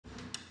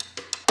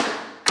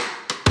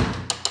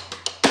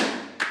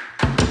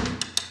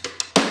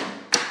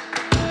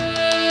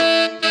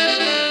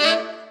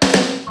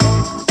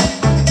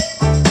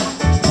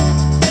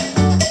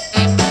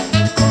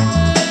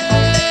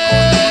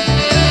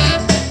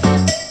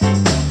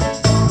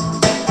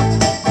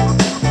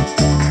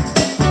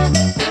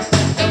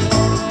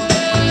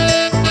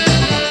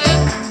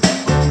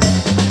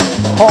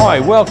Hi,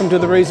 welcome to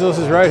the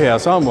Resources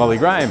Roadhouse. I'm Wally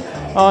Graham.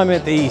 I'm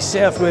at the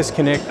Southwest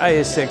Connect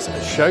ASX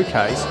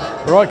showcase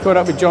where I caught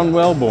up with John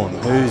Welborn,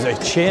 who's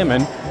a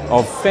chairman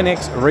of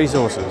Fenix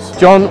Resources.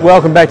 John,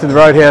 welcome back to the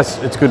Roadhouse.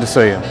 It's good to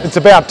see you. It's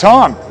about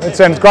time. It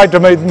sounds great to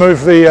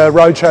move the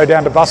roadshow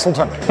down to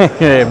Busselton.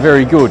 Yeah,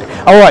 very good.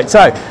 All right,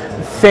 so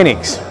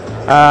Fenix.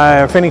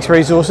 Fenix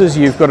Resources,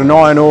 you've got an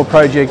iron ore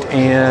project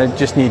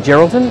just near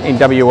Geraldton in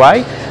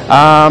WA.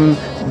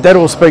 That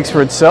all speaks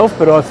for itself,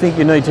 but I think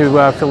you need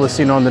to fill us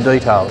in on the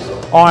details.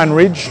 Iron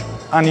Ridge,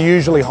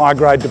 unusually high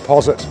grade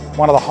deposit,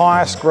 one of the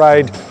highest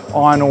grade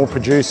iron ore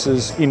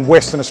producers in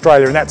Western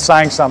Australia, and that's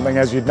saying something,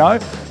 as you'd know.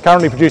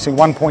 Currently producing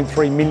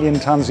 1.3 million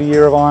tonnes a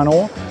year of iron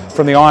ore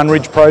from the Iron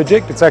Ridge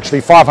project. It's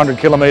actually 500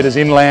 kilometres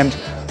inland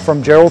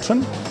from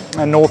Geraldton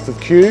and north of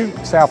Kew,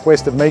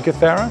 southwest of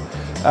Meekatharra.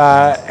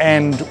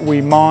 And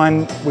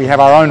we have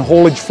our own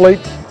haulage fleet,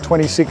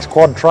 26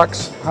 quad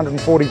trucks,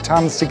 140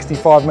 tonnes,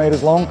 65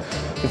 metres long.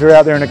 If you're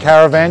out there in a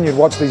caravan, you'd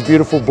watch these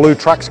beautiful blue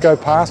trucks go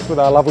past with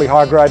our lovely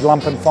high-grade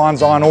lump and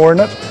fines iron ore in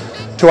it,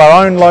 to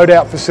our own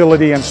load-out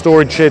facility and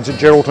storage sheds at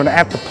Geraldton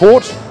at the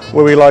port,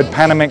 where we load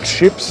Panamax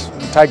ships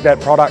and take that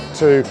product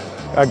to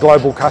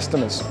global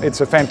customers.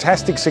 It's a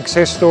fantastic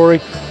success story,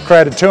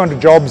 created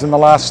 200 jobs in the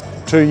last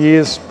 2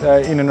 years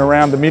in and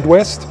around the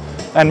Midwest,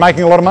 and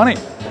making a lot of money.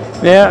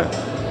 Now,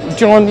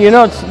 John, you're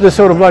not the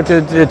sort of bloke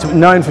that's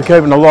known for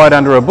keeping a light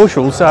under a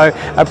bushel, so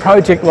a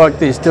project like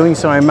this doing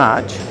so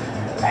much,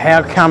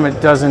 how come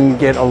it doesn't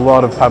get a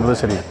lot of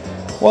publicity?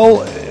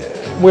 Well,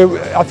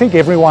 I think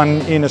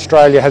everyone in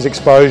Australia has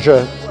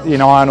exposure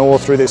in iron ore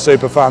through their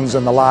super funds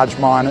and the large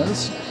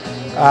miners,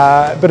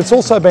 but it's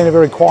also been a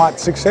very quiet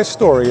success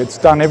story. It's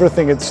done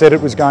everything it said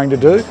it was going to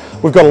do.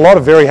 We've got a lot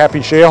of very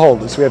happy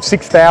shareholders. We have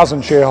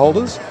 6,000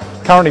 shareholders,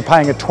 currently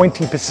paying a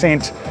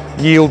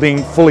 20%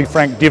 yielding fully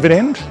franked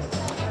dividend.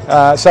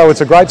 So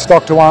it's a great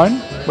stock to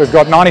own. We've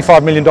got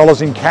 $95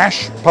 million in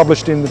cash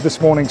published in this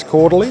morning's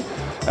quarterly,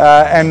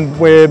 and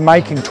we're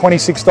making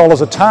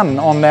 $26 a tonne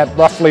on that,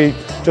 roughly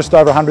just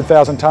over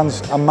 100,000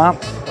 tonnes a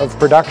month of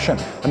production,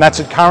 and that's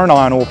at current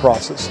iron ore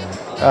prices.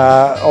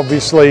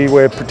 Obviously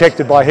we're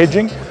protected by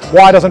hedging.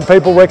 Why doesn't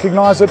people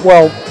recognise it?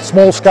 Well,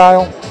 small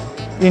scale,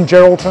 in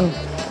Geraldton,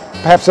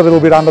 perhaps a little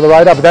bit under the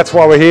radar, but that's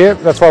why we're here,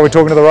 that's why we're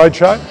talking to the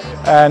roadshow,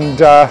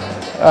 and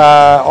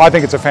I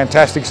think it's a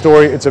fantastic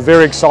story. It's a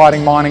very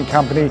exciting mining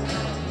company,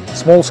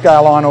 small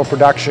scale iron ore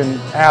production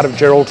out of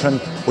Geraldton.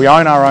 We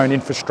own our own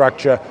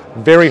infrastructure,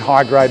 very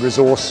high grade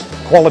resource,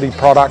 quality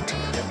product,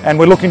 and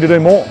we're looking to do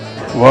more.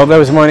 Well, that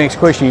was my next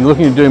question. You're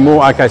looking to do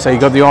more. Okay, so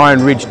you've got the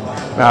Iron Ridge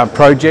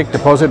project,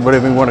 deposit,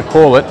 whatever you want to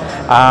call it.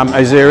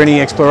 Is there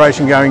any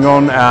exploration going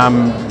on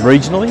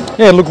regionally?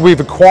 Yeah, look, we've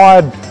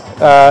acquired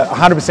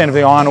 100% of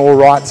the iron ore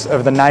rights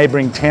of the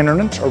neighbouring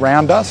tenement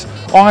around us.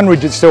 Iron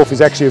Ridge itself is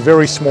actually a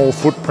very small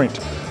footprint.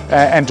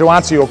 And to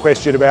answer your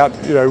question about,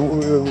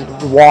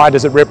 why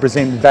does it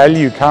represent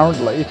value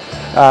currently,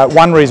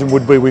 one reason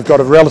would be we've got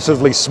a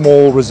relatively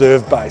small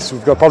reserve base.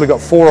 We've probably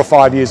got 4 or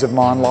 5 years of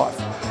mine life.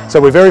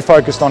 So we're very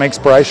focused on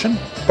exploration,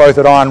 both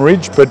at Iron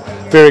Ridge, but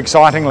very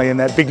excitingly in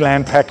that big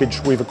land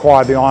package we've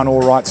acquired the iron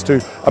ore rights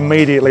to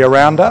immediately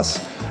around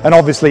us. And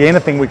obviously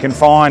anything we can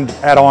find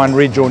at Iron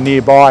Ridge or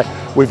nearby,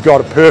 we've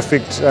got a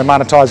perfect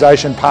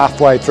monetisation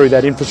pathway through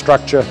that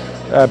infrastructure,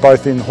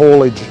 both in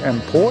haulage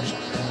and port.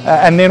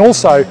 And then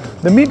also,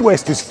 the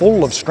Midwest is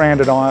full of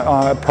stranded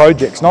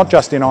projects, not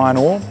just in iron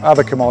ore,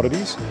 other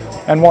commodities.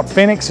 And what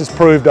Fenix has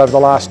proved over the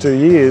last 2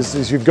 years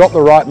is you've got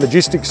the right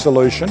logistics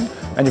solution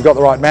and you've got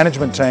the right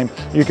management team,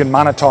 you can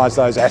monetise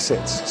those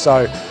assets.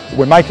 So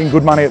we're making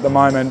good money at the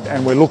moment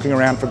and we're looking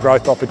around for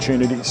growth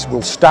opportunities.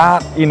 We'll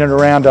start in and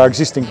around our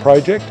existing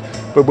project,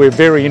 but we're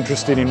very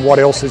interested in what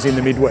else is in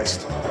the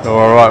Midwest.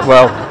 All right,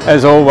 well,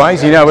 as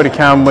always, you know where to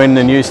come when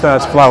the news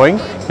starts flowing,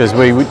 because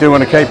we do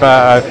want to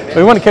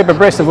keep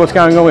abreast of what's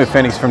going on with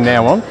Fenix from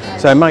now on.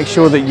 So make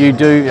sure that you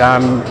do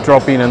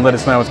drop in and let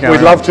us know what's going on.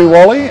 We'd love to,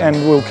 Wally, and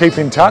we'll keep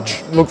in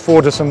touch. Look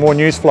forward to some more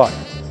news flow.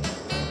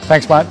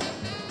 Thanks, mate.